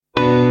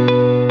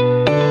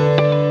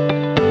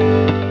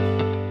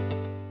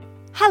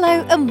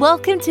Hello and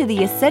welcome to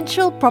the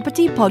Essential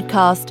Property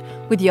Podcast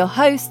with your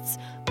hosts,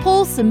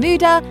 Paul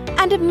Samuda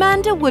and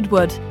Amanda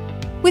Woodward.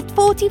 With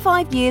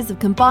 45 years of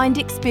combined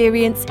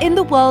experience in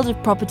the world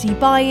of property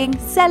buying,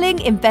 selling,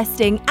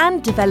 investing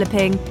and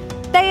developing,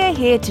 they are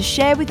here to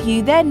share with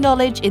you their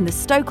knowledge in the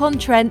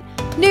Stoke-on-Trent,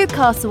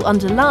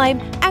 Newcastle-under-Lyme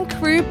and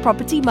Crewe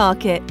property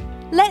market.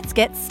 Let's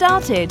get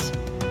started.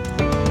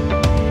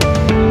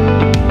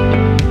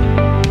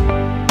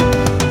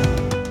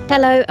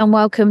 Hello and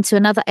welcome to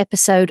another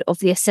episode of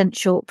the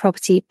Essential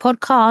Property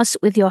Podcast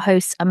with your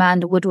hosts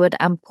Amanda Woodward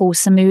and Paul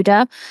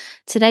Samuda.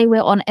 Today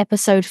we're on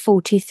episode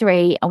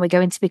 43 and we're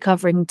going to be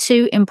covering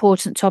two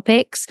important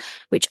topics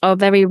which are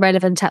very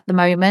relevant at the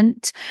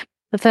moment.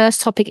 The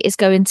first topic is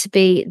going to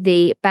be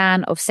the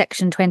ban of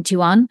Section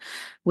 21,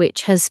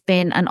 which has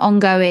been an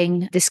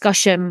ongoing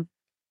discussion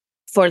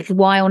for a little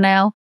while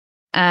now,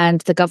 and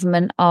the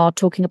government are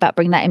talking about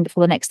bringing that in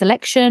before the next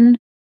election.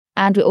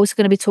 And we're also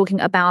going to be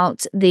talking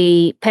about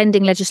the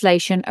pending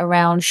legislation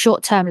around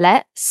short-term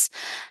lets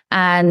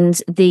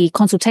and the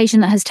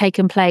consultation that has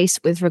taken place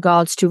with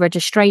regards to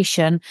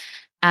registration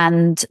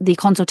and the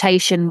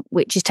consultation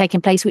which is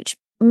taking place, which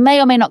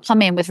may or may not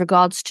come in with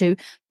regards to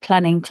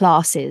planning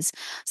classes.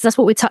 So that's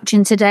what we're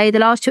touching today. The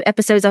last two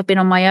episodes I've been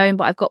on my own,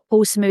 but I've got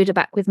Paul Samuda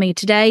back with me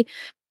today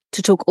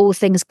to talk all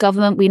things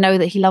government. We know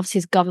that he loves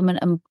his government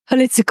and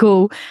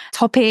political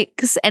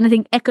topics,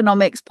 anything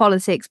economics,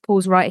 politics.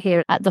 Paul's right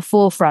here at the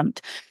forefront.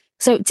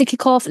 So to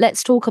kick off,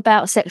 let's talk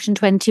about Section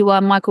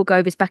 21. Michael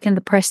Gove is back in the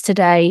press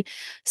today.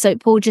 So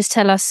Paul, just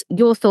tell us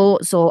your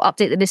thoughts or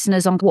update the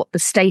listeners on what the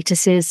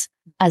status is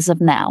as of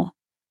now.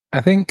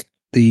 I think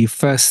the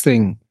first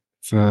thing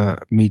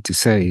for me to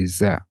say is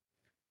that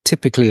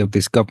typically of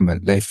this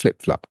government, they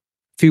flip-flop.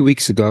 A few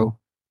weeks ago,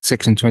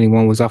 Section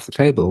 21 was off the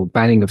table.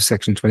 Banning of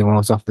Section 21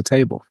 was off the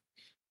table.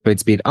 But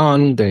it's been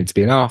on, then it's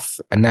been off,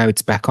 and now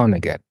it's back on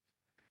again.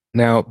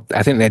 Now,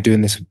 I think they're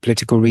doing this for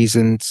political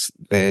reasons.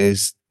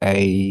 There's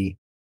an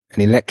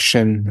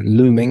election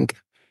looming,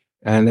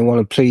 and they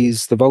want to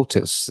please the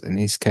voters, in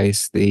this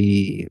case,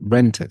 the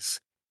renters.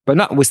 But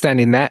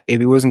notwithstanding that, if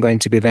it wasn't going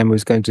to be them, it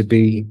was going to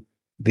be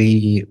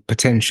the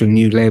potential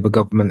new Labour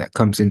government that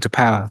comes into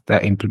power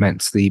that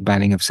implements the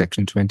banning of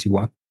Section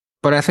 21.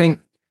 But I think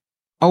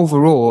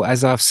overall,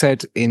 as I've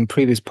said in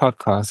previous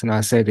podcasts, and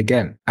I say it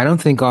again, I don't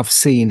think I've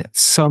seen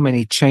so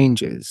many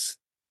changes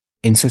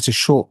in such a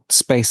short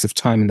space of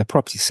time in the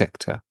property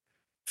sector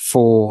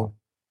for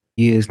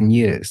years and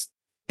years.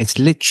 It's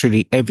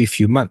literally every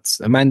few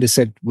months. Amanda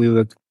said we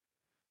were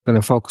going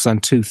to focus on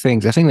two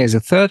things. I think there's a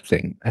third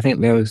thing. I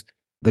think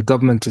the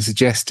government is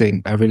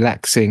suggesting a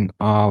relaxing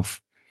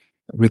of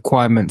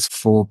requirements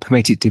for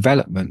permitted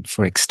development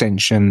for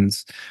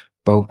extensions,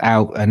 both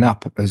out and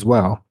up as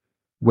well,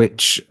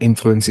 which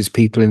influences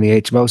people in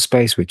the HMO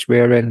space, which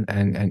we're in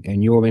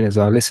and you're in as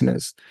our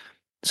listeners.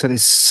 So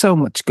there's so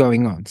much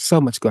going on.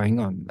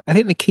 I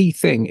think the key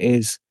thing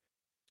is,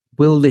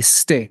 will this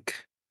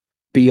stick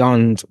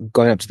beyond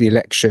going up to the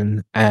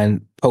election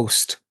and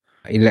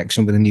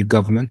post-election with a new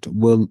government?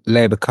 Will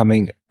Labour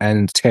coming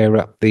and tear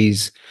up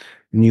these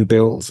new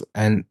bills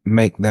and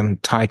make them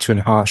tighter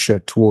and harsher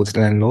towards the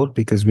landlord?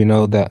 Because we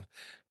know that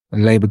the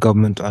Labour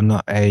government are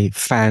not a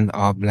fan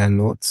of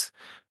landlords,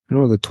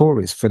 nor the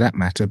Tories for that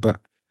matter, but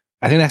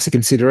I think that's a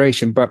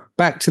consideration. But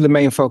back to the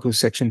main focus of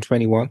Section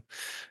 21,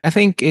 I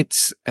think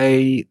there's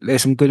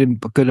some good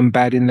and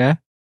bad in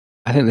there.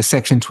 I think the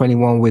Section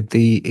 21 with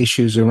the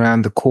issues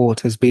around the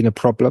court has been a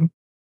problem.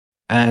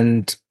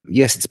 And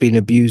yes, it's been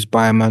abused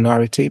by a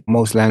minority.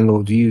 Most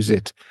landlords use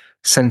it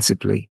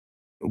sensibly.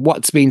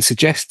 What's been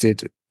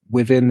suggested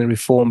within the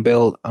reform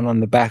bill and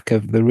on the back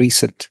of the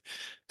recent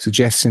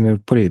suggestion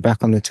of putting it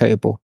back on the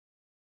table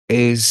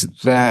is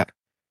that,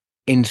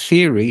 in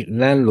theory,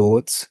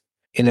 landlords,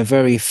 in a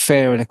very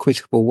fair and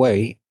equitable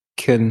way,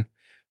 can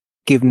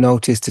give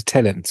notice to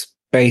tenants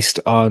based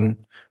on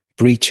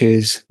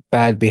breaches,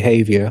 bad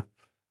behavior,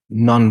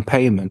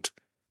 non-payment,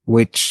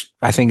 which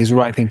I think is the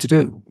right thing to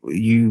do.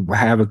 You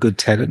have a good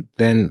tenant,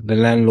 then the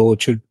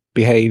landlord should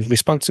behave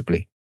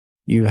responsibly.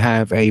 You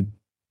have a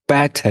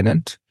bad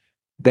tenant,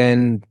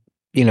 then,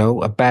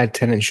 a bad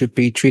tenant should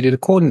be treated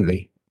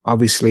accordingly.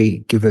 Obviously,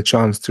 give a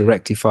chance to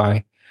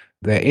rectify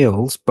their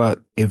ills, but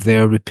if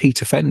they're a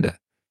repeat offender,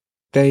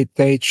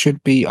 they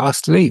should be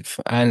asked to leave,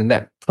 and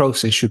that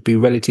process should be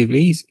relatively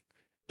easy.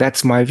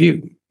 That's my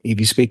view. If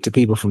you speak to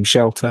people from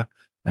shelter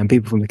and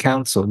people from the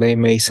council, they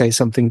may say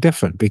something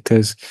different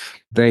because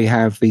they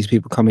have these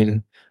people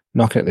coming,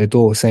 knocking at their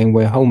door saying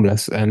we're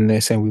homeless, and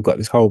they're saying we've got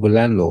this horrible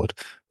landlord.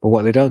 But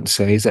what they don't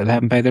say is that they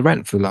haven't paid their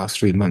rent for the last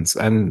 3 months,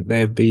 and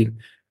they've been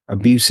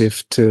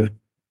abusive to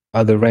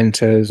other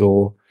renters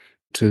or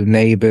to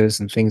neighbours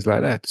and things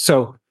like that.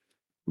 So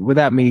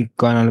without me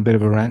going on a bit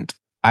of a rant,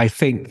 I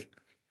think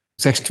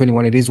Section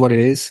 21, it is what it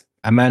is.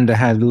 Amanda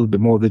had a little bit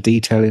more of the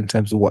detail in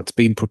terms of what's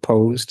been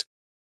proposed.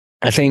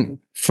 I think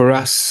for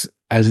us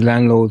as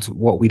landlords,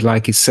 what we'd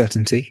like is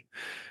certainty.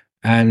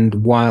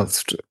 And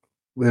whilst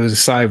there was a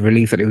sigh of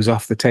relief that it was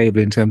off the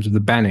table in terms of the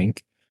banning,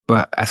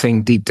 but I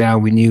think deep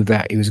down we knew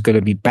that it was going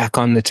to be back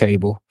on the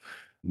table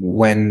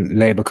when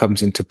Labour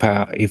comes into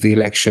power if the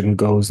election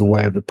goes the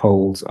way the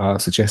polls are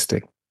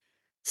suggesting?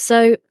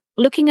 So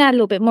looking at a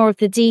little bit more of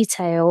the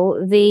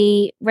detail,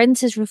 the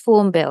Renters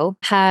Reform Bill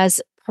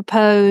has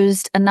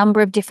proposed a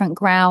number of different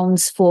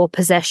grounds for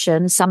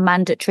possession, some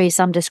mandatory,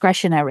 some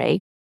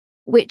discretionary,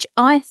 which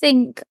I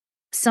think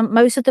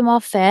most of them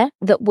are fair,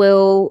 that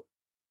will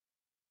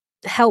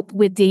help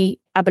with the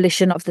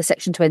abolition of the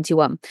Section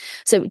 21.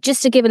 So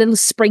just to give a little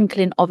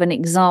sprinkling of an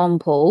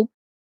example,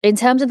 in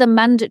terms of the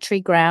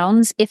mandatory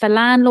grounds, if a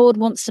landlord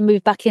wants to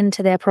move back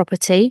into their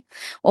property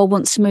or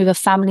wants to move a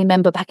family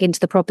member back into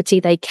the property,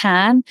 they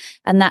can,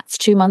 and that's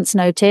 2 months'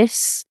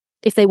 notice.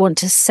 If they want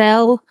to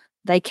sell,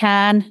 they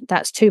can,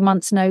 that's 2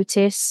 months'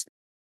 notice.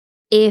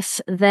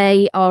 If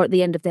they are at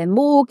the end of their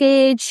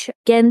mortgage,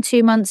 again,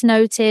 2 months'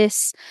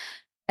 notice.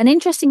 An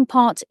interesting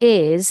part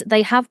is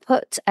they have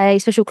put a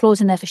special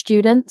clause in there for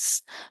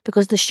students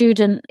because the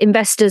student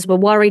investors were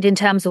worried in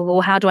terms of,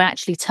 well, how do I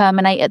actually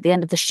terminate at the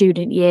end of the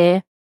student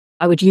year?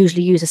 I would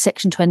usually use a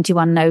Section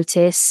 21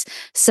 notice.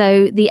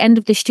 So the end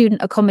of the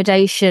student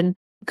accommodation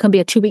can be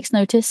a 2 weeks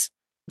notice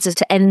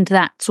to end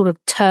that sort of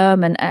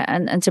term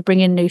and to bring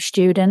in new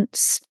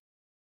students.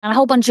 And a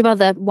whole bunch of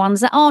other ones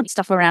that aren't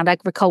stuff around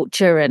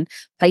agriculture and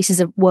places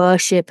of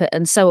worship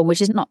and so on,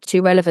 which is not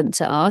too relevant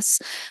to us.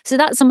 So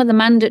that's some of the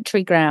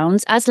mandatory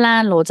grounds. As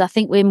landlords, I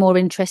think we're more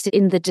interested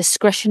in the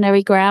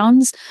discretionary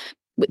grounds,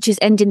 which is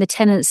ending the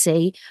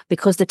tenancy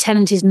because the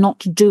tenant is not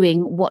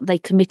doing what they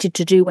committed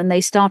to do when they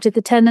started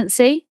the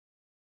tenancy.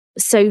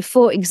 So,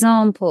 for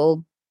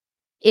example,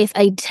 if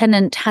a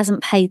tenant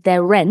hasn't paid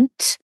their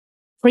rent,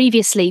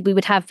 previously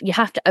you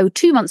have to owe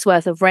 2 months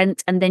worth of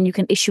rent and then you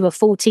can issue a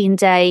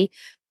 14-day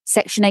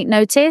Section 8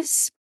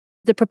 notice.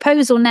 The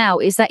proposal now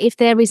is that if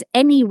there is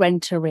any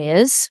rent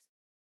arrears,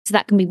 so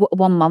that can be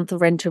 1 month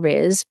of rent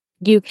arrears,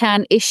 you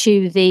can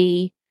issue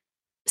the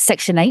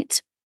Section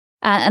 8.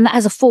 And that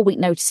has a 4-week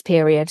notice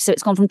period. So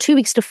it's gone from 2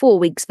 weeks to 4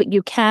 weeks, but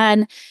you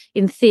can,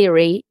 in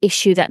theory,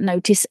 issue that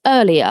notice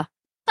earlier.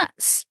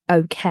 That's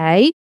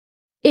okay.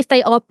 If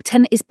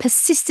tenant is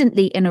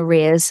persistently in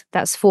arrears,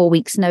 that's 4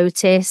 weeks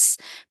notice.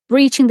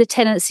 Breaching the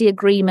tenancy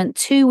agreement,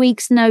 2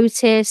 weeks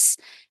notice.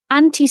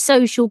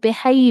 Antisocial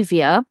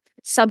behaviour,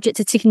 subject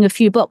to ticking a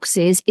few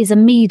boxes, is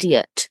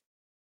immediate.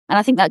 And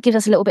I think that gives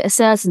us a little bit of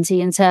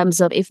certainty in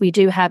terms of if we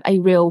do have a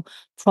real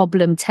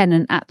problem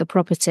tenant at the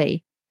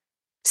property.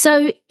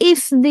 So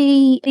if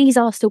these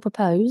are still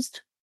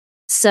proposed,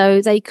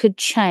 so they could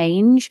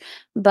change,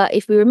 but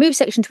if we remove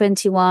Section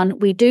 21,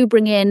 we do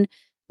bring in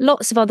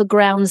lots of other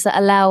grounds that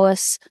allow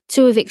us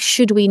to evict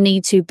should we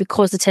need to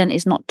because the tenant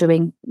is not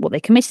doing what they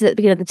committed at the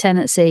beginning of the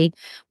tenancy.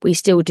 We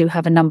still do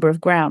have a number of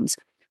grounds.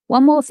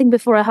 One more thing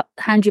before I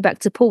hand you back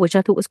to Paul, which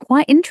I thought was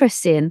quite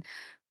interesting,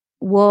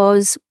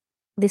 was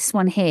this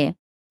one here.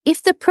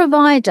 If the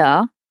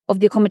provider of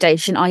the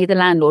accommodation, i.e. the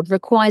landlord,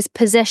 requires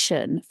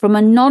possession from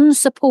a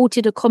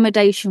non-supported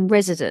accommodation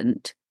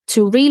resident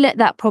to relet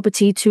that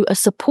property to a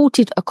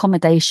supported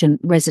accommodation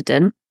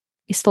resident,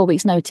 it's 4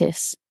 weeks'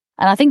 notice.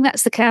 And I think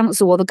that's the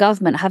council or the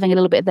government having a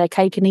little bit of their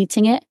cake and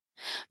eating it,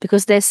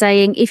 because they're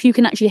saying, if you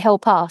can actually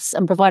help us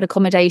and provide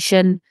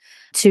accommodation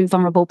to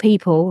vulnerable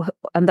people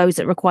and those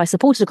that require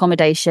supported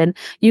accommodation,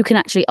 you can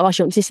actually ask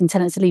your existing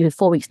tenants to leave with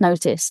 4 weeks'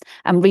 notice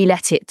and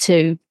relet it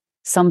to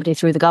somebody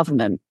through the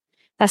government.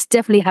 That's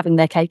definitely having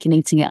their cake and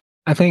eating it.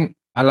 I think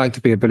I like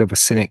to be a bit of a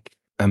cynic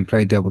and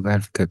play devil's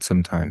advocate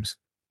sometimes.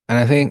 And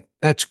I think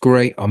that's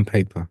great on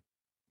paper.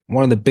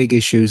 One of the big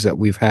issues that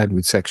we've had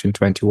with Section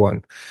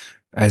 21,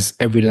 as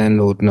every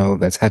landlord knows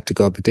that's had to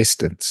go the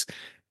distance,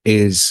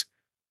 is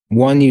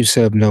one, you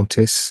serve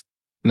notice,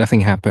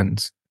 nothing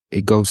happens.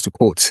 It goes to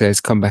court,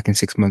 says, come back in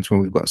 6 months when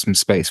we've got some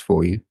space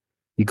for you.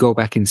 You go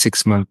back in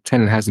 6 months,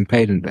 tenant hasn't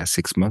paid in that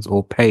 6 months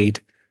or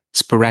paid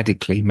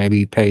sporadically. Maybe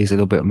he pays a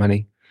little bit of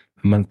money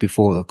a month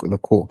before the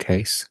court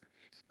case.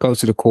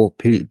 Goes to the court,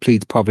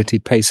 pleads poverty,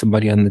 pays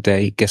somebody on the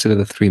day, gets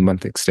another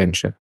 3-month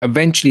extension.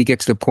 Eventually get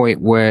to the point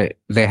where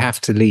they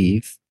have to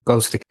leave,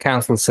 goes to the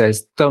council,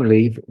 says, don't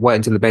leave, wait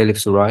until the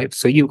bailiffs arrive.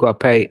 So you've got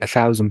to pay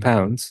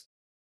 £1,000.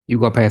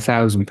 You've got to pay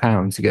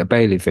 £1,000 to get a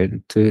bailiff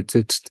in to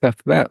stuff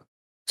about.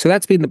 So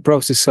that's been the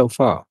process so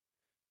far.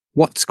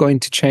 What's going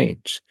to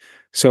change?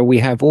 So we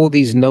have all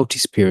these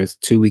notice periods,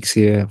 2 weeks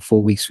here,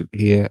 4 weeks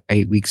here,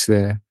 8 weeks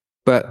there.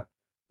 But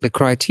the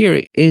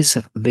criteria is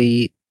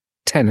the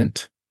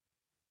tenant.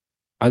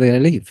 Are they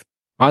going to leave?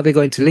 Are they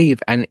going to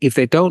leave? And if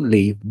they don't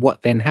leave,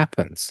 what then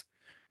happens?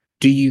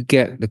 Do you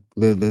get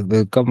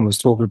the government was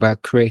talking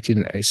about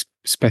creating a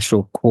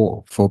special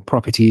court for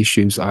property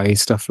issues, i.e.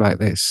 stuff like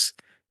this.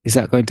 Is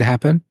that going to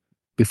happen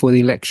before the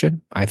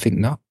election? I think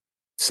not.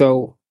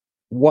 So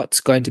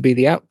what's going to be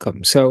the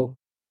outcome? So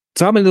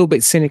I'm a little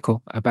bit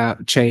cynical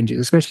about changes,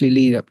 especially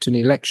lead up to an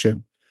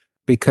election,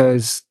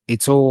 because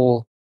it's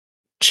all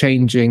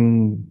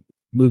changing,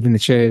 moving the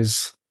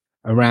chairs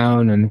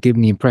around and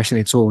giving the impression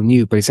it's all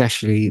new, but it's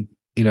actually,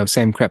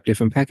 same crap,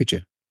 different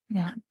packaging.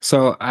 Yeah.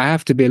 So I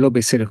have to be a little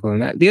bit cynical on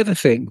that. The other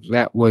thing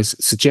that was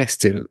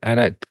suggested, and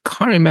I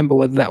can't remember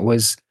whether that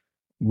was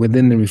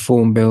within the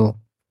reform bill,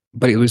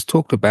 but it was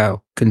talked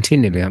about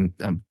continually,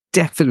 I'm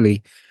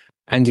definitely,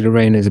 Angela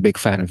Rayner is a big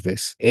fan of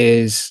this,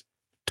 is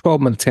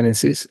 12-month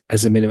tenancies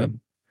as a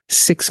minimum,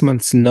 6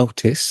 months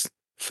notice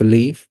for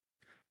leave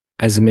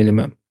as a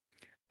minimum,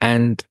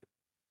 and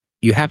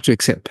you have to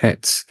accept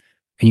pets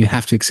and you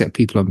have to accept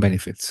people on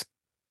benefits.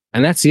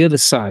 And that's the other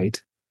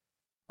side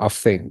of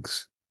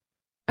things.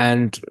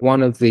 And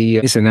one of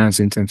this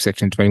announcement in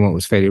Section 21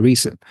 was fairly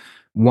recent.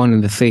 One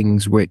of the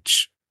things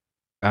which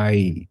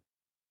I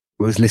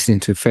was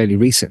listening to fairly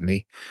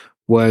recently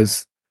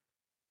was,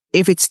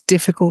 if it's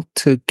difficult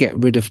to get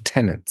rid of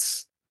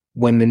tenants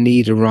when the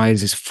need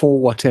arises for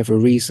whatever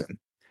reason,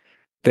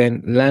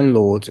 then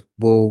landlords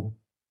will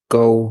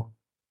go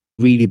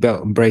really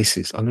belt and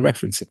braces on the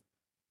referencing.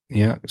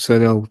 Yeah. So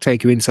they'll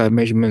take your inside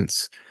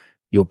measurements,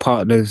 your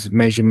partner's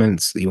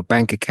measurements, your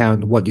bank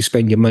account, what you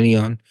spend your money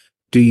on.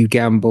 Do you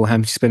gamble? How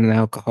much you spend on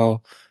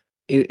alcohol?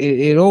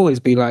 It'll always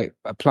be like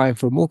applying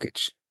for a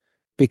mortgage,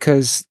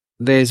 because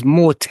there's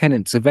more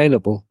tenants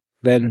available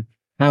than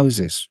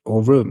houses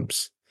or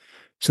rooms.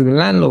 So the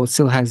landlord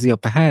still has the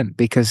upper hand,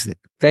 because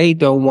they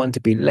don't want to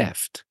be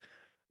left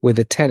with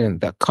a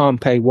tenant that can't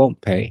pay,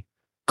 won't pay,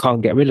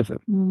 can't get rid of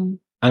them. Mm.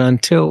 And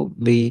until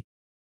the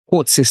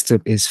court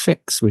system is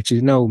fixed, which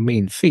is no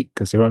mean feat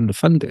because they're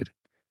underfunded,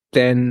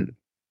 then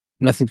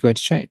nothing's going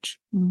to change.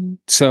 Mm.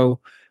 So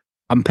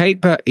on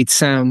paper, it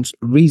sounds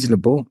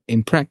reasonable.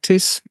 In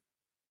practice,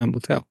 and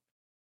we'll tell.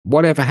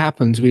 Whatever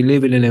happens, we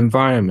live in an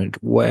environment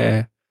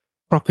where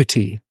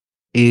property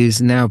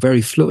is now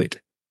very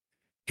fluid.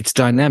 It's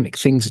dynamic.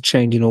 Things are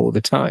changing all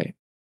the time.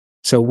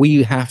 So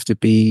we have to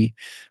be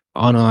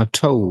on our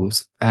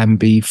toes and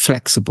be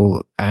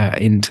flexible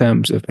in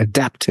terms of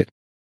adapting.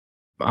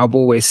 I've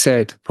always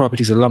said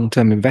property is a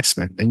long-term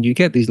investment, and you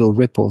get these little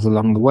ripples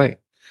along the way.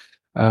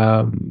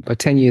 But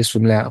 10 years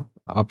from now,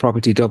 our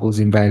property doubles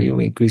in value,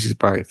 increases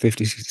by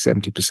 50,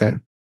 60,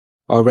 70%.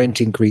 Our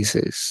rent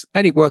increases,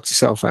 and it works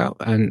itself out.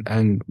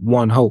 And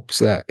one hopes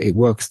that it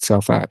works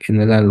itself out in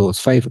the landlord's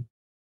favor.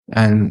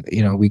 And,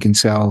 we can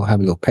sell, have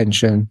a little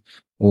pension,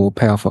 or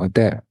pay off our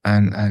debt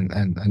and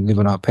live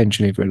on our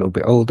pension if we're a little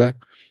bit older,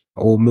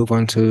 or move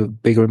on to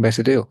bigger and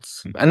better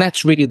deals. And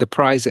that's really the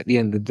prize at the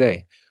end of the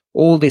day.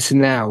 All this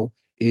now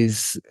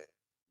is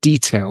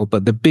detail,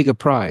 but the bigger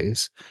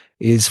prize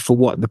is for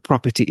what the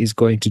property is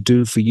going to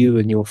do for you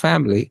and your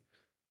family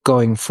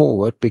going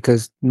forward,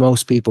 because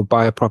most people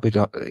buy a property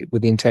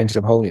with the intention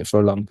of holding it for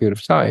a long period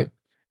of time.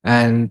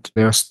 And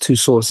there are two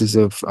sources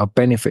of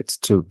benefits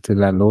to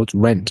landlords: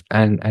 rent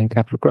and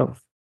capital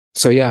growth.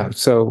 So, yeah.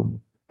 So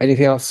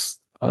anything else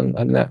on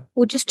that?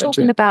 Well, just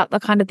talking about the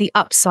kind of the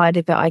upside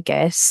of it, I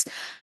guess,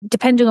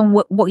 depending on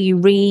what you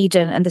read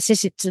and the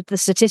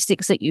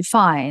statistics that you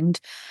find,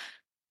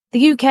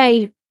 the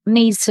UK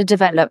needs to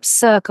develop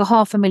circa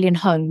 500,000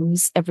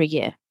 homes every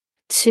year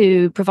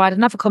to provide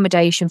enough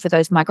accommodation for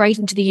those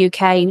migrating to the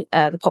UK,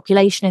 the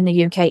population in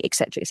the UK, et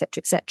cetera, et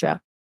cetera, et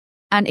cetera.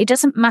 And it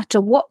doesn't matter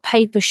what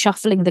paper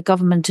shuffling the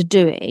government are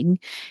doing,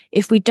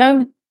 if we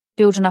don't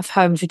build enough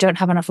homes, we don't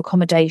have enough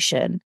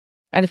accommodation.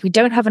 And if we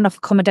don't have enough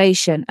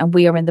accommodation and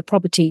we are in the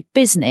property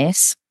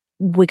business,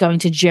 we're going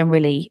to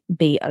generally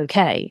be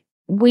okay.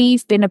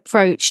 We've been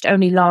approached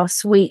only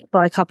last week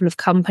by a couple of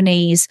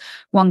companies.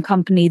 One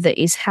company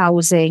that is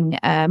housing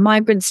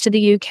migrants to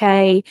the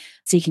UK,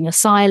 seeking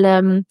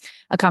asylum,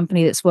 a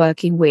company that's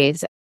working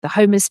with the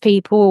homeless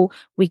people.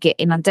 We get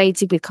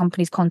inundated with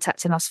companies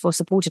contacting us for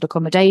supported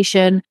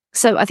accommodation.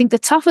 So I think the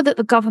tougher that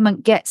the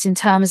government gets in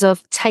terms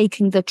of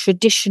taking the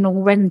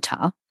traditional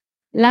renter,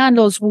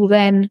 landlords will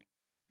then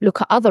look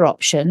at other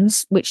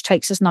options, which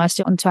takes us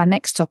nicely onto our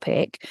next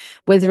topic,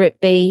 whether it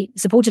be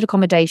supported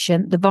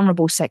accommodation, the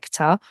vulnerable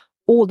sector,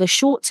 or the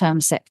short-term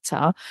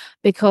sector,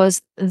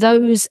 because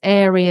those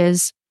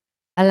areas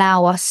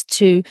allow us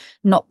to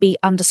not be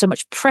under so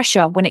much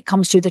pressure when it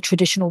comes to the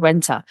traditional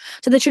renter.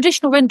 So the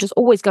traditional renter is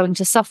always going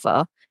to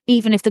suffer,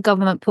 even if the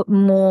government put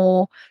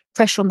more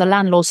pressure on the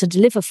landlords to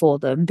deliver for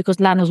them, because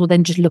landlords will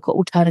then just look at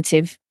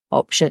alternative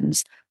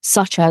options,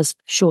 such as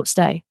short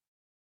stay.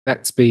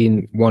 That's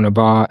been one of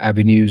our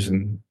avenues,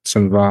 and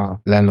some of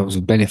our landlords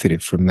have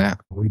benefited from that.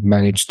 We've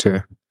managed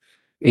to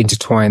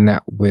intertwine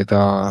that with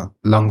our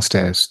long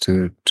stays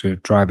to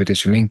drive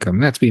additional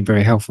income. That's been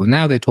very helpful.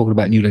 Now they're talking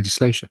about new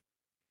legislation,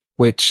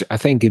 which I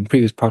think in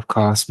previous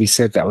podcasts we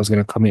said that was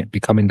going to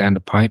be coming down the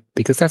pipe,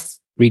 because that's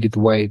really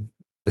the way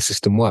the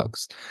system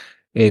works.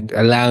 It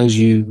allows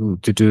you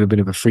to do a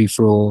bit of a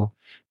free-for-all.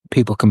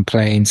 People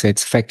complain, say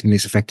it's affecting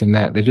this, affecting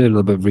that. They do a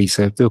little bit of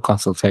research, do a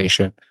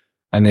consultation,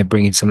 and they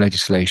bring in some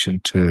legislation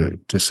to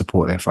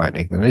support their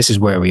finding. And this is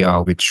where we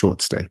are with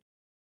short stay.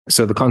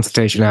 So the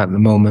consultation out at the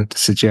moment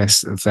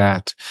suggests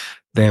that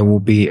there will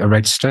be a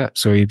register.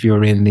 So if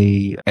you're in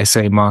the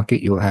SA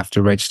market, you'll have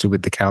to register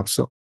with the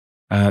council.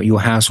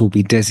 Your house will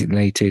be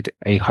designated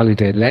a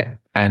holiday let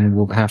and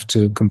will have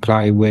to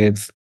comply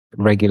with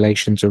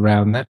regulations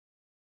around that.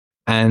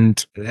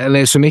 And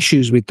there's some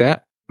issues with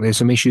that.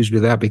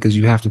 Because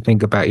you have to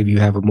think about, if you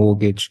have a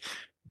mortgage,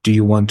 do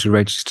you want to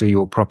register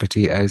your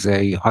property as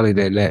a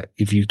holiday let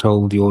if you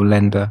told your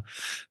lender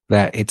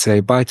that it's a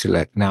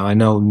buy-to-let? Now, I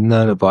know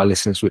none of our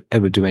listeners would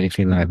ever do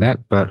anything like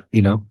that, but,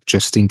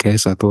 just in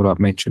case, I thought I'd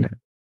mention it.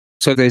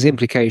 So there's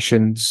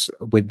implications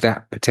with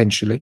that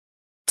potentially.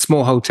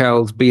 Small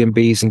hotels,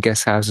 B&Bs and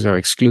guest houses are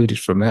excluded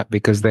from that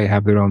because they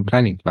have their own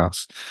planning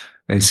class.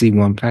 They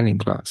C1 planning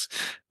class.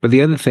 But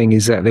the other thing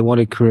is that they want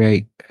to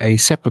create a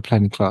separate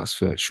planning class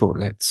for short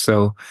lets.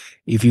 So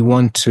if you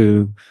want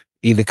to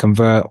either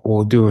convert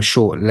or do a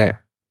short let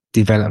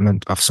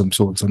development of some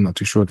sorts, I'm not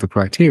too sure of the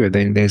criteria,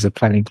 then there's a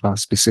planning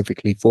class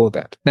specifically for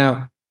that.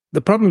 Now,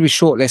 the problem with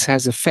short lets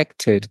has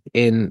affected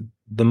in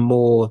the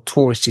more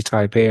touristy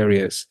type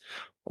areas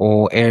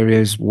or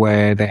areas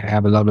where they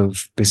have a lot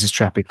of business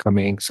traffic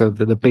coming. So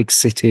the big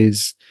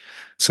cities,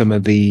 some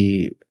of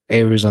the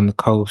areas on the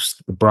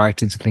coast, the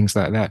Brightons and things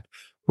like that,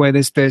 where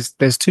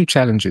there's two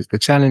challenges. The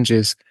challenge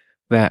is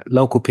that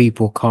local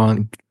people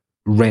can't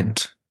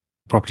rent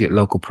property at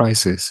local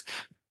prices,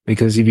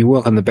 because if you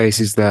work on the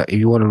basis that if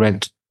you want to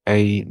rent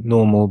a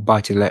normal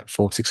buy-to-let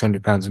for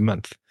 £600 a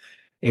month,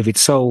 if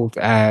it's sold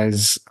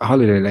as a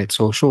holiday let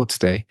or short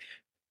stay,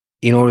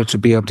 in order to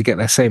be able to get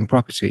that same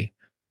property,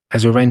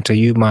 as a renter,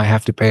 you might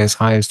have to pay as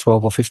high as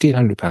 £1,200 or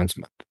 £1,500 a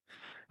month.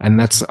 And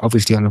that's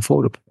obviously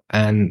unaffordable.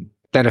 And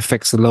that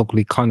affects the local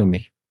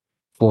economy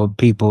for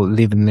people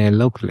living there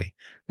locally.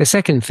 The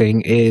second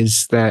thing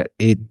is that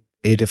it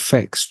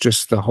affects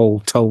just the whole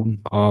tone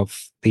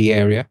of the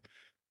area.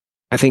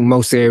 I think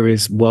most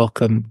areas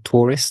welcome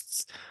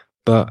tourists,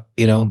 but,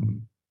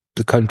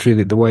 the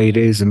country, the way it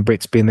is, and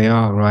Brits being they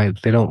are, right,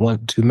 they don't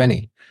want too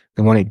many.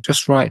 They want it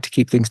just right to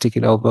keep things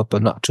ticking over,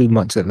 but not too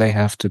much that they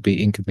have to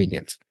be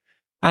inconvenienced.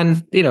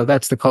 And,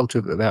 that's the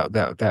culture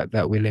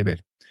that we live in.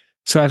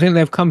 So I think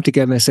they've come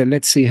together and said,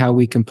 let's see how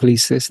we can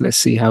police this. Let's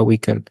see how we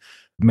can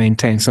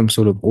maintain some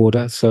sort of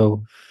order.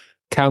 So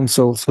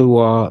councils who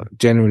are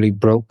generally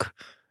broke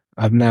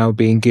have now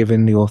been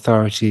given the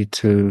authority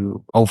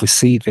to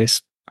oversee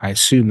this. I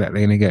assume that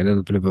they're going to get a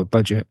little bit of a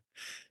budget.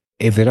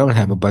 If they don't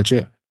have a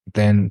budget,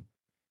 then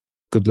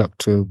good luck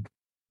to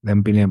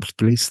them being able to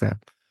police that.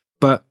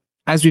 But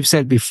as we've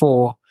said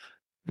before,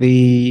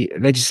 the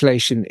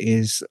legislation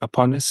is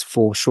upon us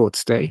for short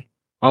stay.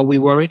 Are we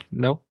worried?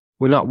 No,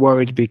 we're not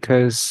worried,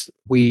 because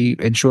we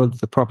ensure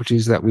that the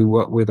properties that we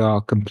work with are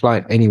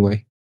compliant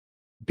anyway,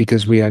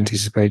 because we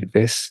anticipated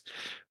this.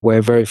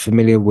 We're very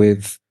familiar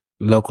with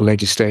local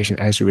legislation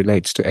as it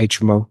relates to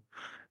HMO,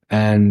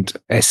 and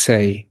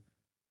SA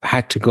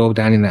had to go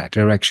down in that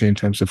direction in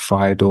terms of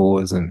fire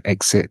doors and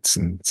exits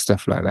and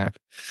stuff like that.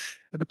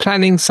 The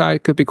planning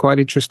side could be quite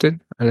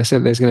interesting. And I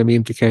said there's going to be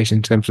implications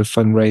in terms of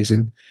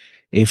fundraising.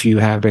 If you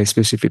have a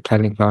specific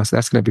planning class,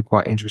 that's going to be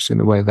quite interesting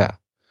the way that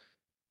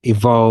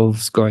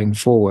evolves going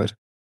forward.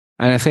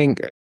 And I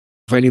think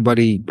for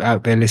anybody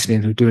out there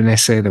listening who do an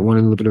essay that want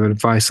a little bit of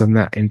advice on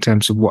that in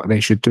terms of what they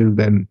should do,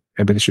 then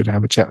maybe they should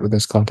have a chat with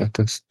us, contact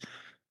us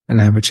and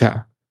have a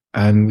chat.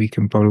 And we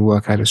can probably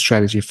work out a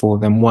strategy for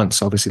them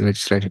once obviously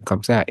legislation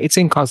comes out. It's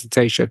in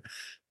consultation,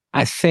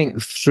 I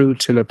think, through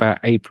till about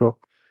April,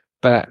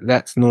 but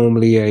that's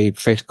normally a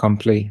fait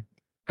accompli.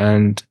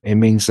 And it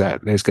means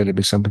that there's going to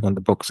be something on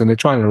the books. And they're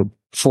trying to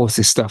force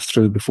this stuff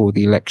through before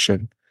the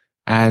election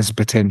as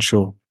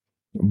potential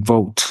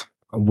vote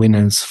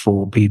winners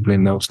for people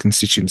in those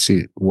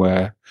constituencies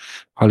where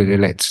holiday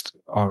lets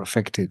are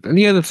affected. And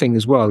the other thing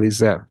as well is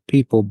that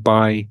people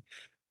buy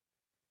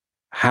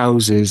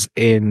houses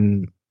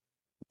in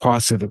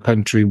parts of the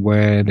country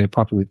where they're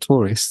popular with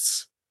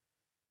tourists,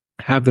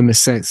 have them as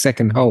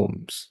second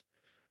homes,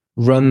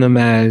 run them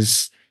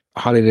as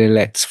holiday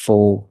lets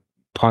for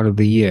part of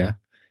the year,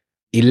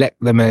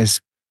 elect them as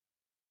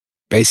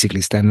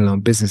basically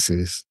standalone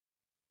businesses,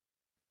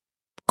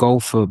 go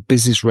for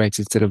business rates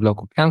instead of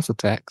local council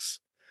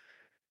tax,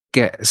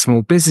 get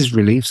small business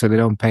relief so they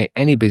don't pay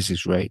any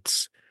business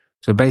rates.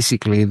 So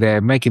basically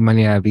they're making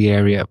money out of the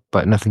area,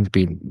 but nothing's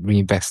being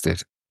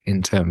reinvested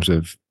in terms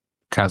of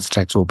council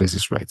tax or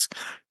business rates.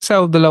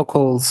 So the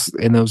locals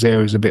in those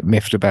areas are a bit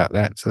miffed about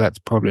that. So that's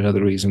probably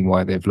another reason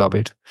why they've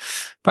lobbied.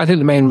 But I think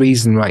the main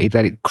reason, right, is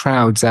that it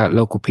crowds out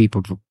local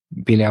people from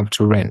being able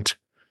to rent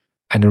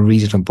at a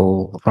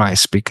reasonable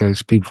price,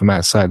 because people from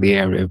outside the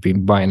area have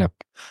been buying up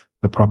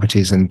the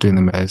properties and doing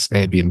them as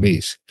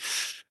Airbnbs.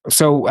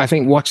 So I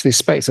think watch this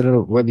space. I don't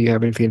know whether you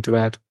have anything to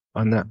add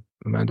on that,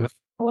 Amanda.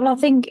 Well, I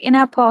think in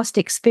our past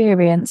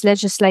experience,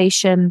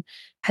 legislation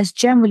has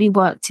generally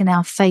worked in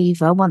our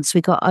favour once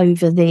we got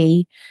over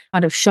the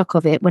kind of shock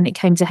of it when it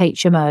came to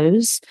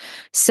HMOs.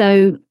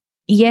 So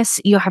yes,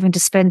 you're having to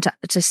spend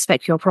to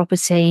spec your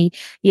property.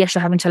 Yes,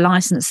 you're having to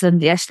license them.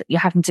 Yes,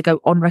 you're having to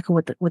go on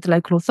record with the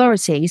local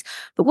authorities.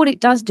 But what it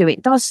does do,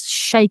 it does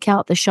shake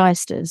out the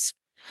shysters.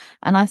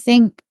 And I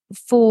think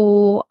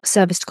for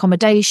serviced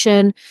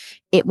accommodation,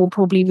 it will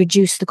probably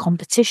reduce the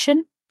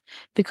competition,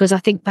 because I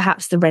think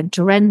perhaps the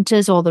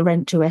rent-to-renters or the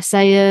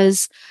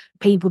rent-to-SAers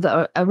people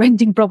that are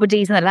renting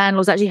properties and the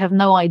landlords actually have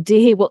no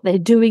idea what they're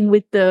doing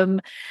with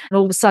them. And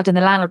all of a sudden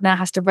the landlord now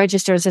has to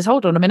register and says,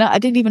 hold on a minute, I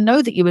didn't even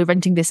know that you were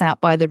renting this out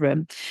by the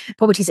room.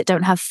 Properties that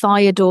don't have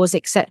fire doors,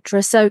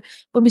 etc. So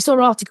when we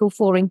saw Article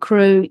 4 in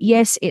Crewe,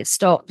 yes, it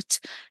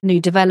stopped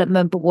new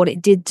development, but what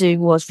it did do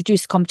was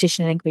reduce the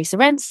competition and increase the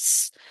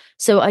rents.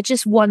 So I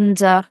just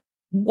wonder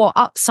what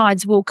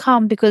upsides will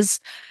come, because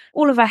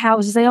all of our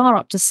houses, they are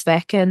up to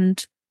spec,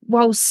 and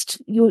whilst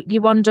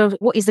you wonder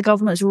what is the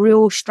government's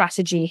real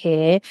strategy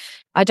here,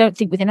 I don't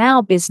think within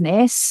our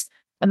business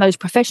and those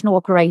professional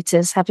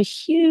operators have a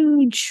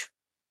huge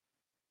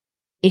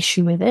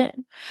issue with it.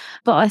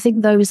 But I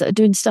think those that are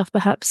doing stuff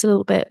perhaps a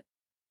little bit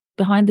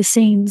behind the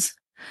scenes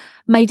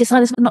may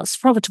decide it's not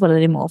profitable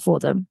anymore for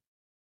them.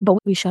 But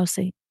we shall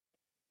see.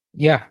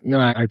 Yeah, no,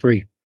 I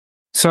agree.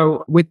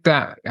 So with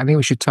that, I think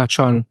we should touch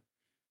on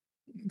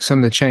some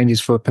of the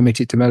changes for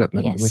permitted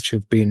development, Yes. which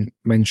have been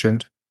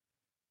mentioned.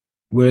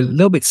 We're a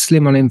little bit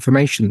slim on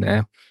information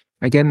there.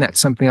 Again, that's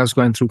something I was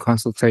going through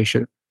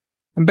consultation.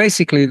 And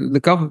basically,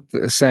 the government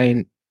is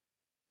saying,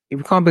 if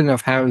we can't build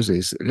enough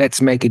houses,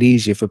 let's make it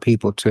easier for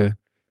people to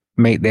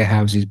make their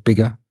houses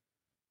bigger,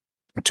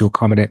 to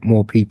accommodate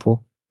more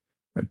people,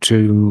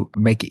 to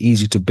make it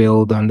easier to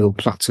build on little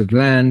plots of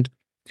land,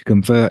 to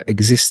convert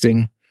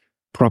existing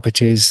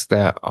properties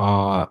that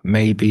are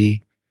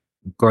maybe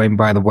going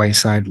by the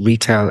wayside,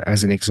 retail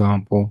as an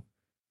example,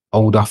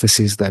 old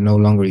offices that are no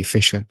longer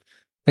efficient.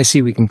 Let's see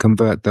if we can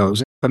convert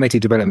those.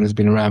 Permitted development has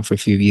been around for a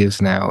few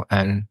years now,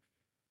 and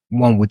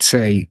one would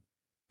say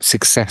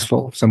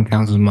successful. Some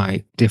councils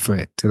might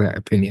differ to that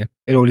opinion.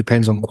 It all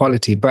depends on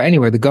quality. But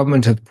anyway, the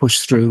government have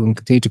pushed through and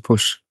continue to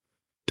push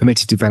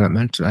permitted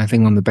development, I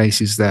think on the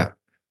basis that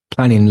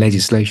planning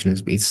legislation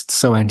is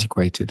so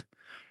antiquated.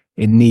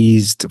 It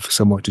needs for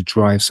someone to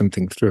drive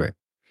something through it.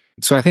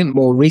 So I think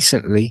more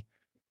recently,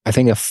 I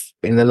think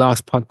in the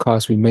last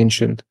podcast we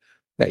mentioned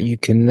that you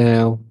can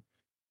now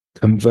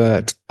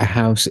convert a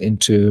house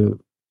into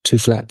 2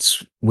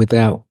 flats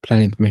without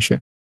planning permission.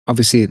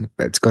 Obviously,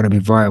 that's got to be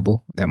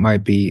viable. That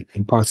might be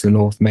in parts of the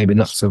north, maybe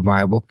not so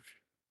viable,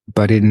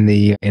 but in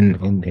the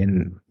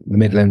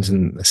Midlands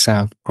and the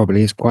south,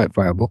 probably is quite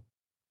viable.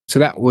 So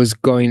that was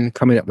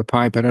coming up the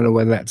pipe. I don't know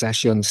whether that's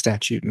actually on the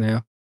statute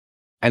now.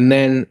 And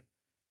then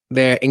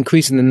they're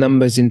increasing the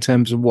numbers in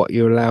terms of what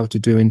you're allowed to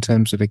do in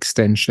terms of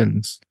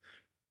extensions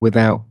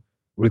without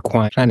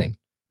required planning.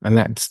 And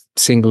that's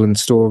single and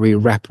story,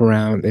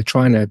 wraparound. They're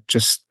trying to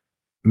just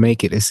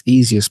make it as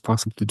easy as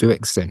possible to do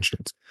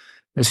extensions.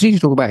 As soon as you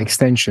talk about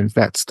extensions,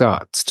 that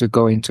starts to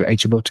go into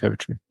HMO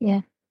territory.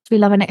 Yeah. We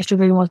love an extra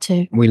room or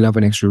two. We love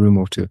an extra room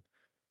or two.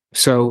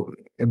 So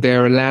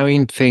they're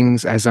allowing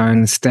things, as I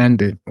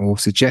understand it, or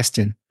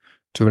suggesting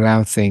to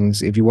allow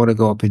things, if you want to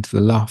go up into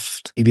the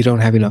loft, if you don't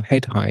have enough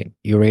head height,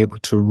 you're able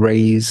to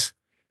raise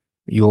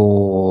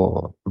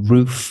your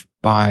roof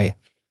by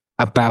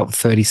about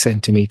 30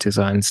 centimeters,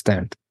 I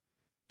understand,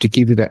 to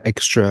give you that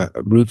extra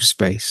roof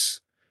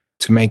space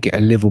to make it a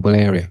livable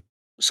area.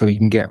 So you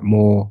can get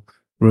more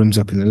rooms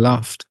up in the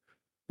loft.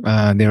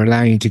 They're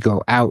allowing you to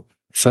go out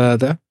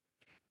further.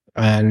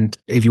 And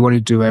if you want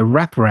to do a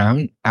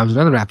wraparound, that was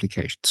another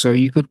application. So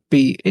you could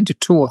be into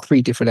 2 or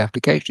 3 different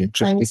applications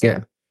just to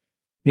get.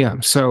 Yeah.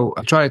 So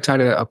I try to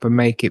tidy that up and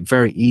make it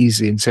very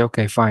easy and say,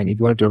 okay, fine. If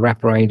you want to do a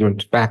wraparound on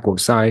the back or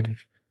side,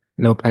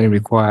 no planning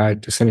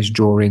required, just send us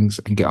drawings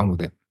and get on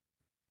with it.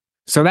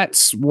 So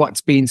that's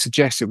what's being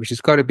suggested, which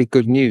has got to be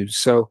good news.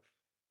 So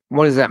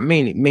what does that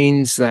mean? It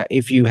means that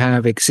if you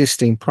have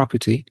existing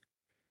property,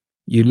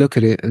 you look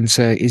at it and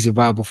say, is it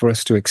viable for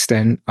us to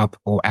extend up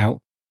or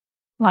out?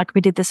 Like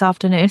we did this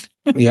afternoon.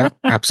 Yeah,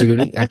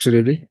 absolutely.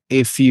 Absolutely.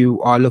 If you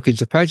are looking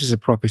to purchase a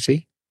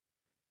property,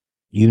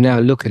 you now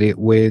look at it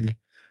with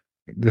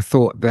the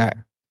thought that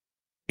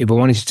if I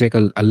wanted to take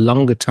a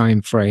longer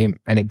time frame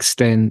and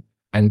extend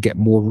and get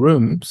more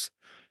rooms,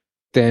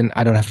 then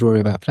I don't have to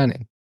worry about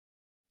planning.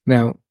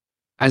 Now,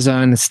 as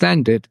I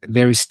understand it,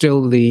 there is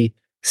still the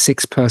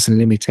 6-person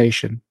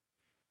limitation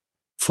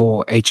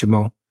for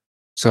HMO.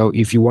 So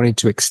if you wanted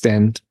to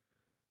extend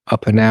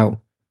up and out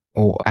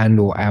or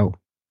out,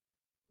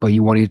 but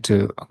you wanted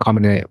to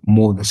accommodate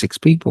more than 6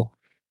 people,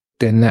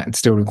 then that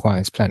still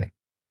requires planning.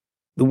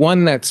 The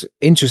one that's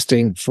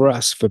interesting for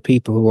us, for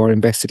people who are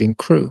invested in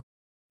Crewe,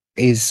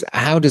 is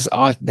how does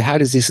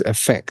this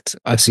affect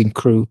us in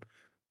Crewe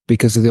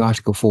because of the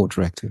Article 4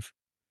 directive?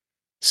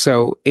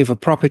 So if a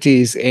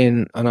property is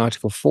in an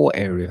Article 4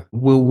 area,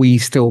 will we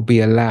still be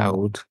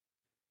allowed,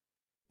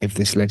 if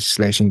this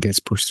legislation gets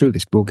pushed through,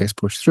 this bill gets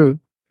pushed through,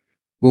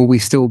 will we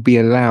still be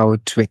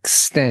allowed to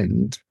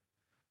extend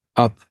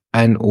up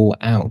and or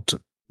out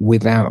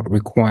without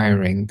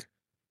requiring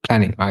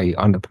planning, i.e.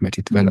 under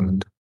permitted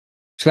development?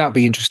 So that would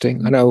be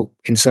interesting. I know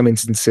in some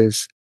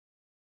instances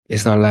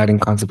it's not allowed in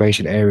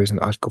conservation areas and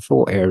Article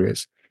 4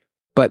 areas,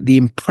 but the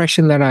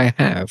impression that I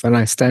have, and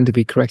I stand to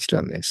be corrected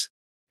on this,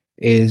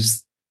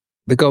 is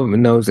the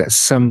government knows that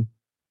some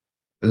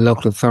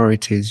local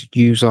authorities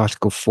use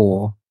Article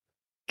 4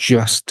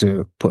 just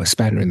to put a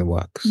spanner in the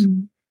works.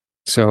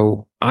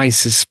 So I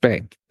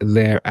suspect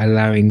they're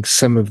allowing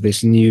some of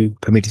this new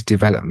permitted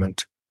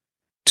development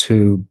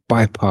to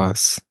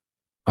bypass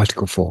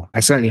Article 4. I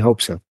certainly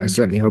hope so.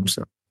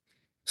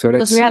 So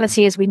Because the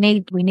reality is we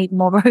need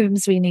more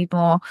rooms, we need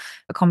more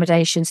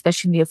accommodation,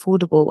 especially in the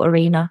affordable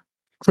arena.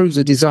 Crew's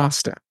a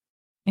disaster.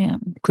 Yeah.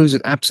 Crew's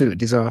an absolute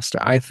disaster.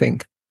 I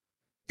think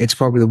it's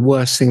probably the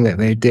worst thing that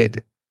they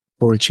did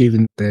for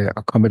achieving their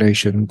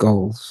accommodation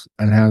goals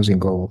and housing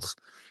goals.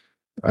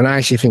 And I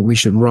actually think we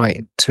should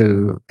write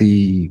to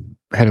the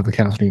head of the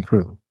counselling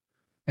crew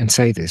and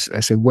say this.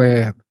 I said,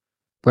 we're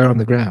on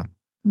the ground.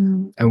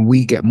 And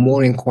we get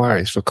more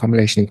inquiries for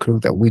accommodation in Crewe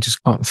that we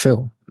just can't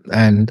fill.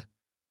 And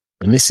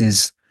this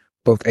is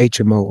both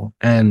HMO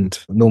and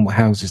normal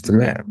houses to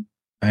let.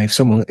 And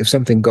if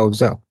something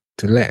goes up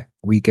to let,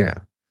 we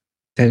get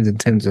tens and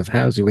tens of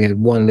houses. We had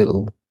one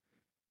little,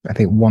 I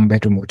think,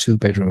 1-bedroom or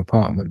 2-bedroom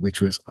apartment, which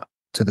was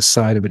to the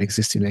side of an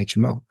existing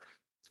HMO.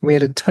 We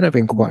had a ton of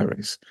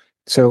inquiries.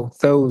 So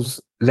those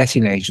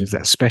letting agents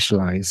that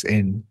specialize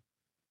in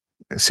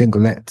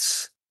single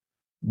lets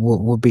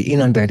will be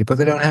inundated, but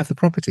they don't have the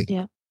property.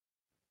 Yeah.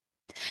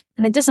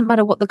 And it doesn't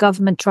matter what the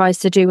government tries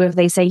to do, if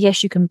they say,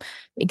 yes, you can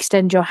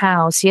extend your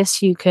house,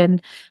 yes, you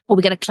can, or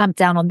we're going to clamp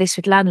down on this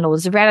with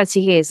landlords. The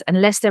reality is,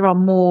 unless there are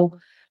more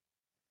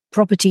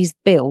properties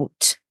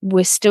built,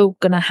 we're still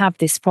going to have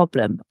this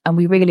problem. And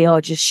we really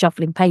are just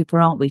shuffling paper,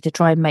 aren't we, to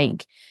try and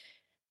make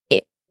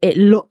it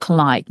look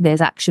like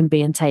there's action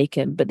being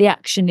taken, but the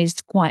action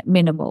is quite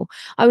minimal.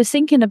 I was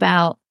thinking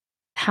about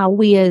how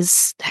we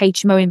as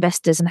HMO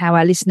investors and how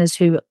our listeners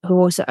who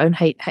also own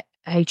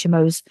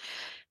HMOs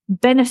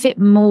benefit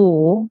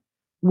more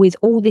with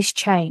all this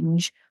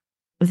change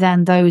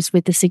than those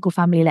with the single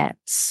family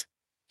lets.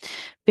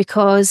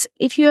 Because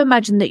if you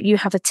imagine that you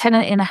have a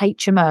tenant in a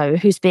HMO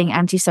who's being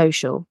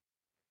antisocial,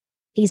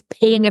 he's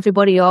peeing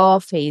everybody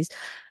off, he's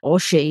or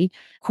she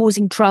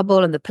causing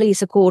trouble and the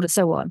police are called and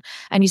so on.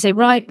 And you say,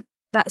 right,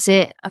 that's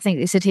it. I think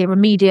they said here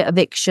immediate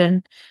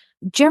eviction.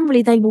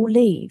 Generally, they will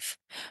leave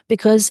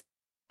because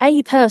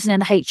a person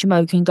in a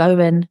HMO can go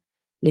and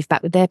live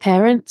back with their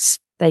parents.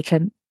 They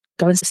can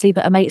go and sleep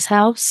at a mate's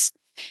house.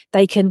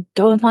 They can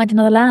go and find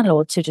another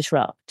landlord to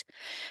disrupt.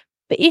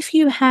 But if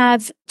you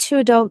have 2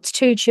 adults,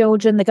 2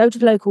 children, they go to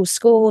the local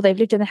school, they've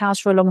lived in the house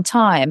for a long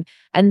time,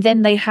 and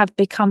then they have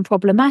become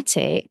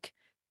problematic,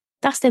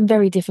 that's then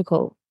very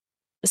difficult.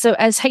 So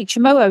as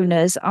HMO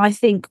owners, I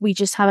think we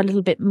just have a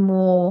little bit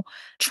more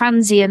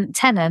transient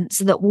tenants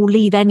that will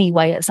leave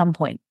anyway at some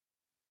point.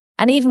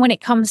 And even when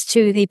it comes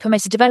to the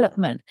permitted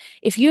development,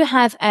 if you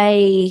have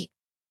a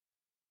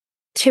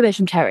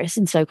 2-bedroom terrace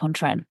in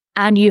Stoke-on-Trent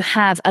and you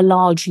have a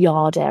large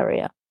yard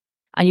area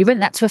and you rent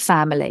that to a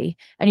family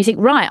and you think,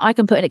 right, I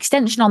can put an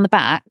extension on the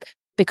back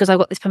because I've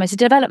got this permitted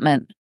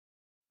development.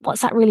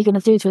 What's that really going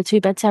to do to a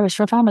 2-bed terrace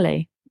for a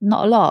family?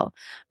 Not a lot.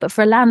 But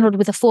for a landlord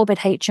with a 4-bed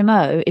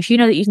HMO, if you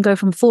know that you can go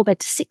from 4-bed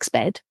to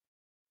 6-bed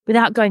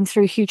without going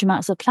through huge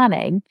amounts of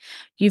planning,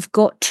 you've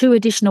got 2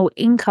 additional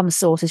income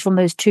sources from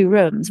those 2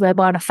 rooms,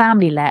 whereby on a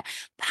family let,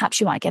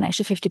 perhaps you might get an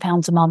extra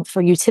 £50 a month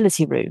for a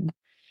utility room.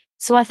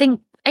 So I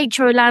think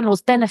HMO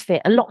landlords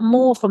benefit a lot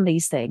more from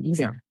these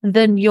things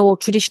than your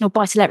traditional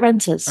buy-to-let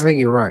renters. I think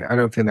you're right. I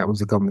don't think that was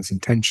the government's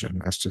intention.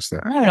 That's just no,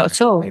 not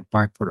at all. A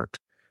byproduct.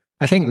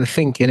 I think the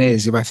thinking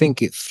is, if I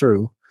think it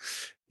through,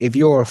 if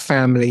you're a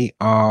family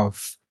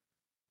of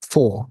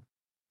 4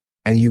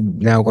 and you've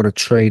now got to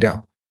trade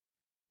up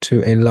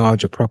to a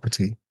larger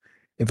property,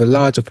 if a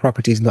larger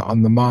property is not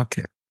on the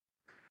market,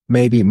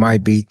 maybe it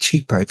might be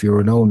cheaper if you're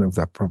an owner of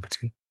that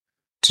property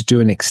to do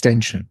an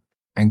extension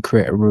and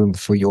create a room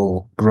for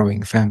your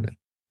growing family.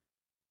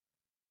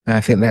 And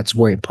I think that's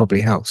where it probably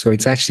helps. So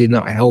it's actually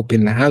not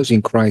helping the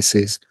housing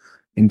crisis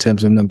in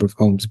terms of number of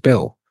homes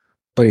built,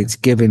 but it's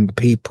giving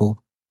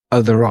people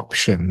other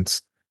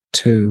options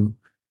to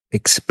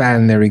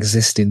expand their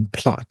existing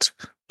plot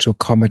to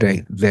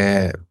accommodate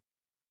their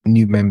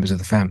new members of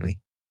the family.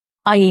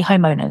 I.e.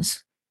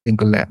 homeowners.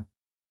 Single let.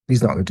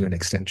 He's not going to do an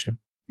extension.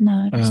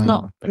 No, it's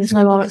not. There's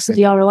no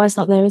the ROI's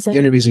not there, is it? The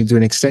only reason he's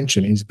doing an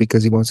extension is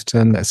because he wants to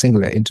turn that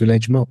single let into an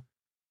HMO.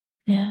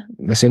 Yeah.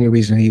 That's the only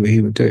reason he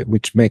would do it,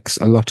 which makes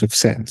a lot of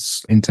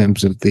sense in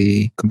terms of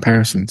the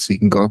comparisons. He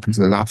can go up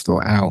into the loft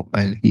or out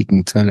and he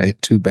can turn a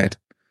 2-bed,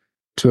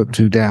 2 up,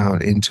 2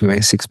 down into a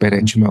 6-bed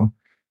HMO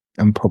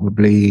and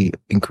probably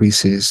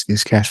increases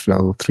his cash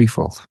flow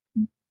 3-fold.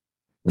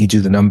 You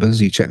do the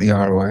numbers, you check the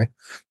ROI,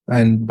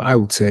 and I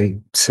would say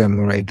 7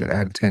 or 8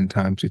 out of 10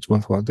 times it's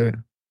worthwhile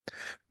doing.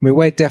 I mean,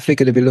 we're definitely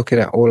going to be looking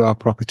at all our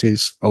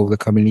properties over the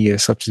coming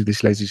years, such as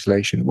this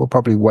legislation. We'll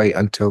probably wait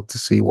until to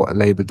see what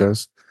Labour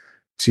does,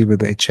 see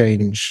whether they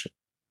change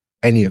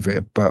any of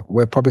it. But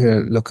we're probably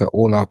going to look at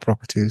all our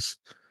properties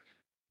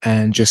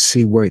and just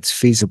see where it's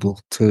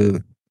feasible to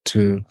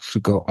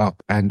go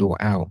up and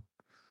or out,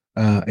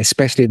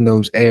 especially in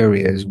those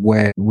areas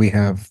where we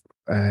have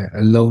a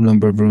low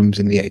number of rooms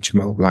in the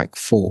HMO, like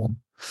 4,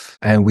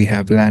 and we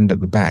have land at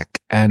the back,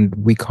 and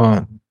we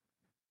can't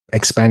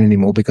expand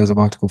anymore because of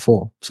Article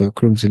 4. So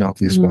Crewe's an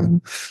obvious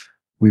one.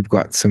 We've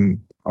got some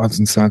odds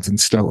and sods in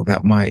Stoke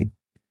that might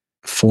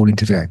fall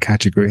into that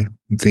category.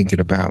 I'm thinking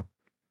about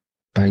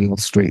Balliol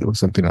Street or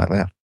something like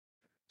that.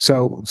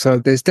 So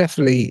there's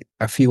definitely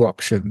a few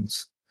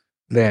options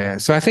there.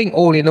 So I think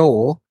all in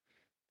all,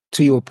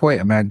 to your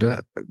point,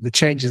 Amanda, the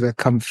changes that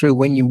come through,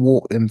 when you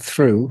walk them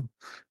through,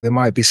 there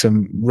might be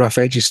some rough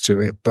edges to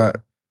it, but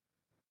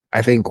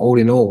I think all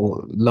in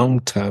all,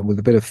 long term, with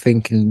a bit of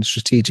thinking and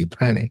strategic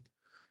planning,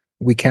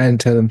 we can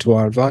turn them to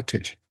our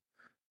advantage,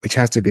 which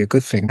has to be a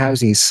good thing.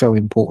 Housing is so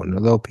important.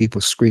 Although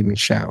people scream and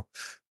shout,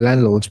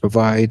 landlords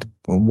provide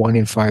 1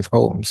 in 5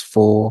 homes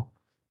for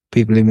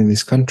people living in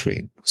this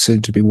country,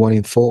 soon to be 1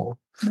 in 4.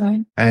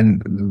 Right.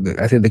 And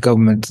I think the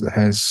government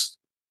has,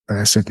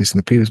 I said this in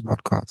the previous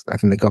podcast, I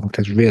think the government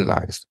has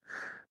realized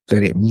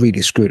that it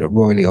really screwed up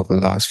royally over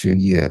the last few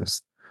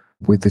years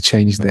with the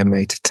changes they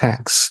made to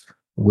tax,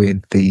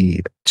 with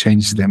the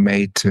changes they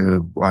made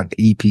to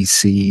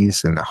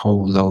EPCs and a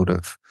whole load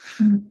of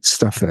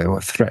stuff that they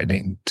were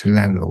threatening to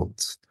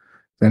landlords.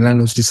 The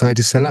landlords decide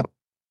to sell up.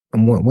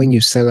 And when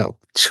you sell up,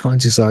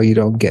 chances are you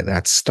don't get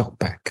that stock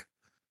back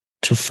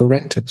for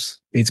renters.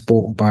 It's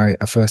bought by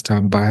a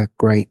first-time buyer,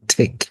 great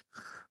tick.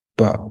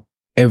 But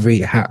every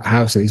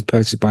house that is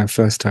purchased by a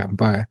first-time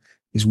buyer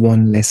is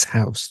one less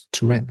house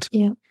to rent.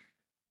 Yeah.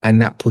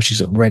 And that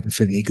pushes up rent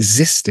for the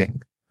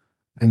existing.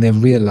 And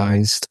they've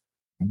realized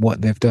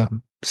what they've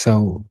done.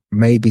 So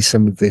maybe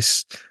some of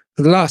this,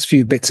 the last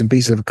few bits and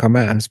pieces that have come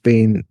out has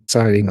been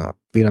being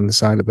on the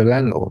side of the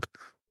landlord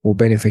or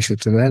beneficial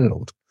to the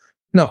landlord.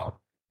 No,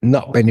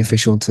 not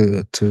beneficial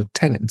to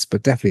tenants,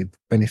 but definitely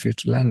beneficial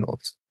to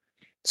landlords.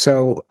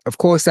 So, of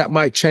course, that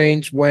might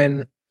change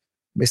when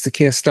Mr.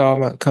 Keir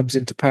Starmer comes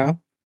into power.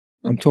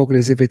 I'm talking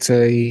as if it's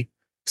a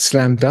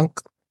slam dunk.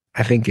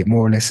 I think it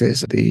more or less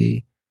is.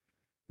 There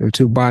were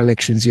 2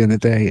 by-elections the other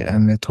day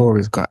and the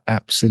Tories got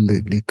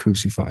absolutely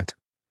crucified.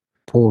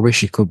 Poor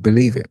Rishi could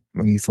believe it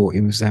when he thought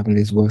he was having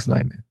his worst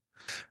nightmare.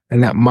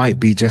 And that might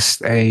be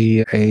just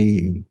a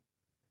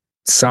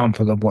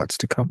sample of what's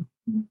to come.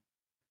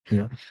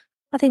 Yeah.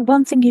 I think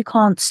one thing you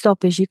can't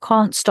stop is you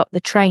can't stop the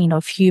train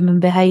of human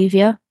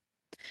behaviour.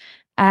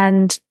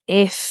 And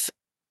if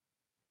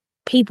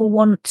people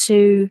want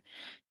to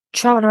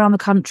travel around the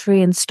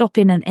country and stop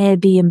in an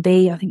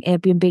Airbnb, I think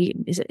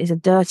Airbnb is a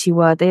dirty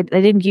word. They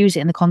didn't use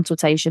it in the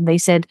consultation. They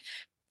said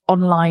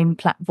online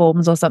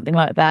platforms or something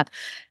like that.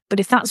 But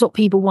if that's what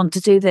people want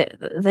to do,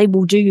 they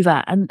will do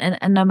that. And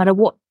no matter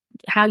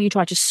how you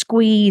try to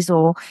squeeze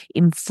or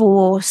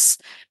enforce,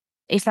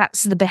 if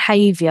that's the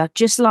behaviour,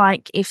 just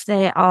like if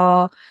there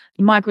are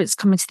migrants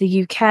coming to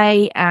the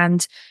UK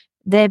and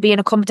they're being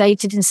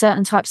accommodated in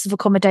certain types of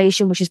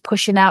accommodation, which is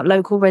pushing out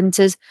local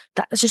renters,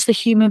 that's just the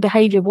human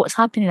behaviour of what's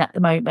happening at the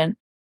moment.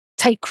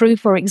 Take Crewe,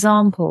 for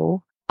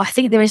example. I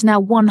think there is now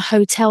 1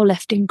 hotel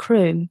left in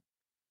Crewe.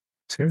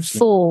 Seriously?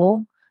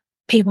 For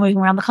people moving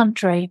around the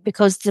country,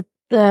 because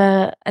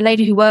a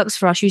lady who works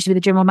for us used to be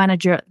the general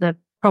manager at the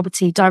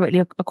property directly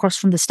across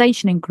from the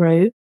station in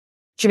Crewe.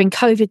 During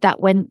COVID, that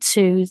went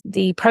to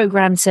the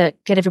programme to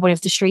get everybody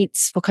off the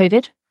streets for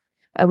COVID,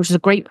 which was a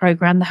great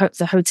programme.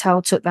 The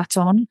hotel took that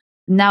on.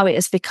 Now it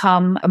has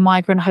become a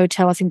migrant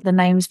hotel. I think the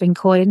name's been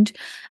coined.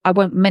 I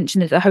won't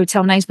mention the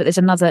hotel names, but there's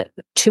another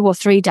 2 or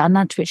 3 down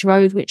Nantwich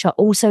Road, which are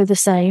also the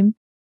same.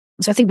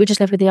 So I think we're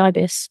just left with the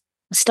Ibis.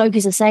 Stoke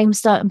is the same,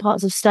 certain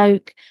parts of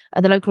Stoke.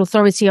 The local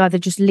authority either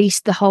just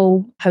leased the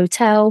whole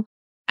hotel,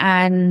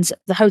 and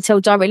the hotel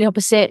directly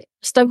opposite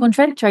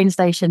Stoke-on-Trent train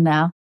station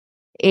now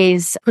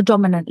is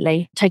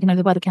predominantly taken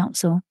over by the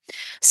council.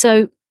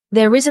 So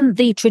there isn't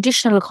the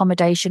traditional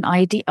accommodation,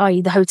 i.e.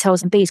 the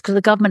hotels and Bs, because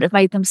the government have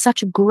made them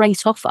such a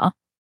great offer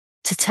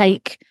to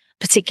take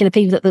particular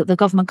people that the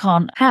government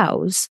can't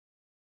house.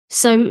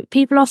 So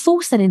people are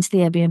forced then into the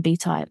Airbnb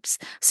types.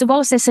 So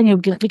whilst they're saying we're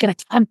going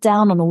to clamp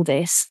down on all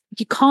this,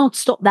 you can't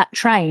stop that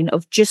train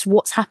of just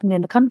what's happening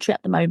in the country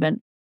at the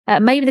moment.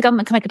 Maybe the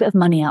government can make a bit of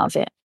money out of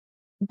it,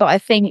 but I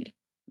think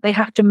they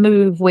have to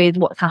move with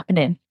what's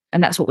happening,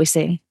 and that's what we're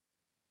seeing.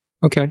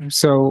 Okay,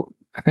 so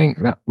I think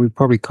that we've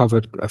probably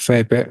covered a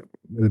fair bit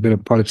with a bit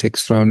of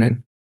politics thrown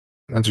in.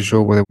 I'm not too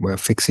sure whether we're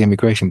fixing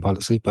immigration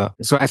policy, but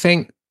so I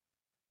think,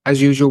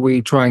 as usual,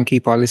 we try and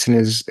keep our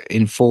listeners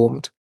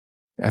informed.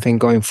 I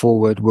think going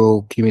forward,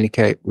 we'll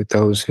communicate with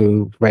those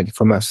who rent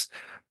from us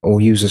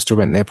or use us to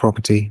rent their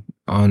property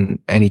on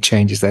any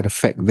changes that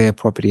affect their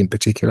property in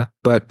particular.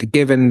 But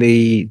given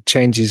the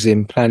changes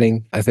in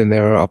planning, I think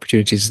there are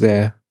opportunities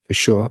there for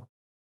sure.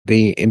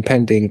 The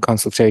impending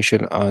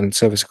consultation on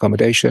service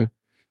accommodation,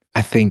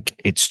 I think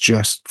it's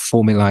just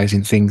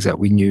formalizing things that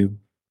we knew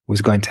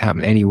was going to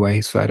happen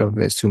anyway. So I don't think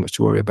there's too much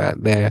to worry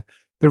about there.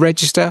 The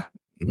register,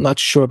 not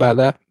sure about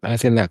that. I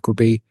think that could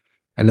be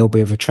a little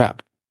bit of a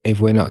trap if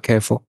we're not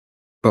careful,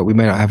 but we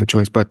may not have a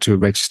choice but to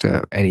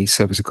register any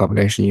service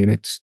accommodation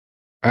units.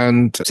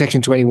 And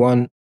Section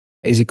 21,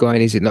 is it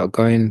going? Is it not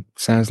going?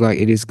 Sounds like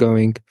it is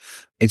going.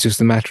 It's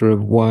just a matter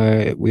of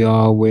where we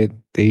are with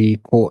the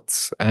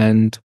courts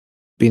and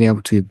being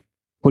able to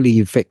fully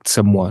evict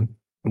someone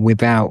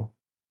without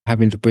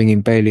having to bring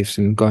in bailiffs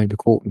and going to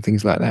court and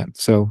things like that.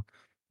 So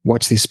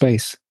watch this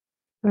space.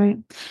 Right.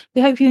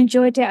 We hope you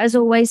enjoyed it. As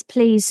always,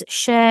 please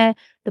share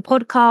the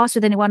podcast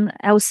with anyone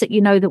else that you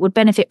know that would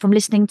benefit from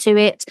listening to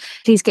it.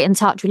 Please get in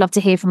touch. We'd love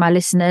to hear from our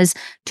listeners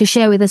to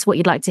share with us what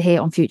you'd like to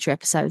hear on future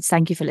episodes.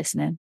 Thank you for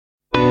listening.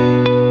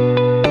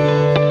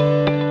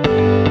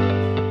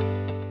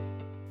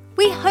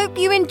 We hope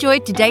you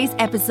enjoyed today's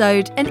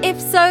episode, and if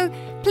so,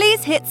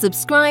 please hit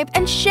subscribe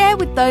and share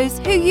with those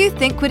who you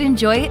think would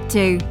enjoy it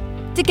too.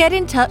 To get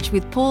in touch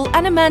with Paul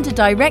and Amanda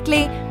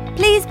directly,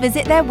 please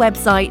visit their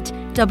website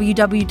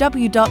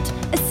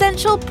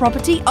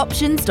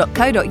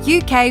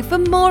www.essentialpropertyoptions.co.uk for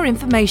more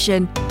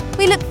information.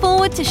 We look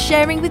forward to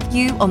sharing with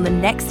you on the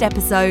next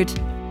episode.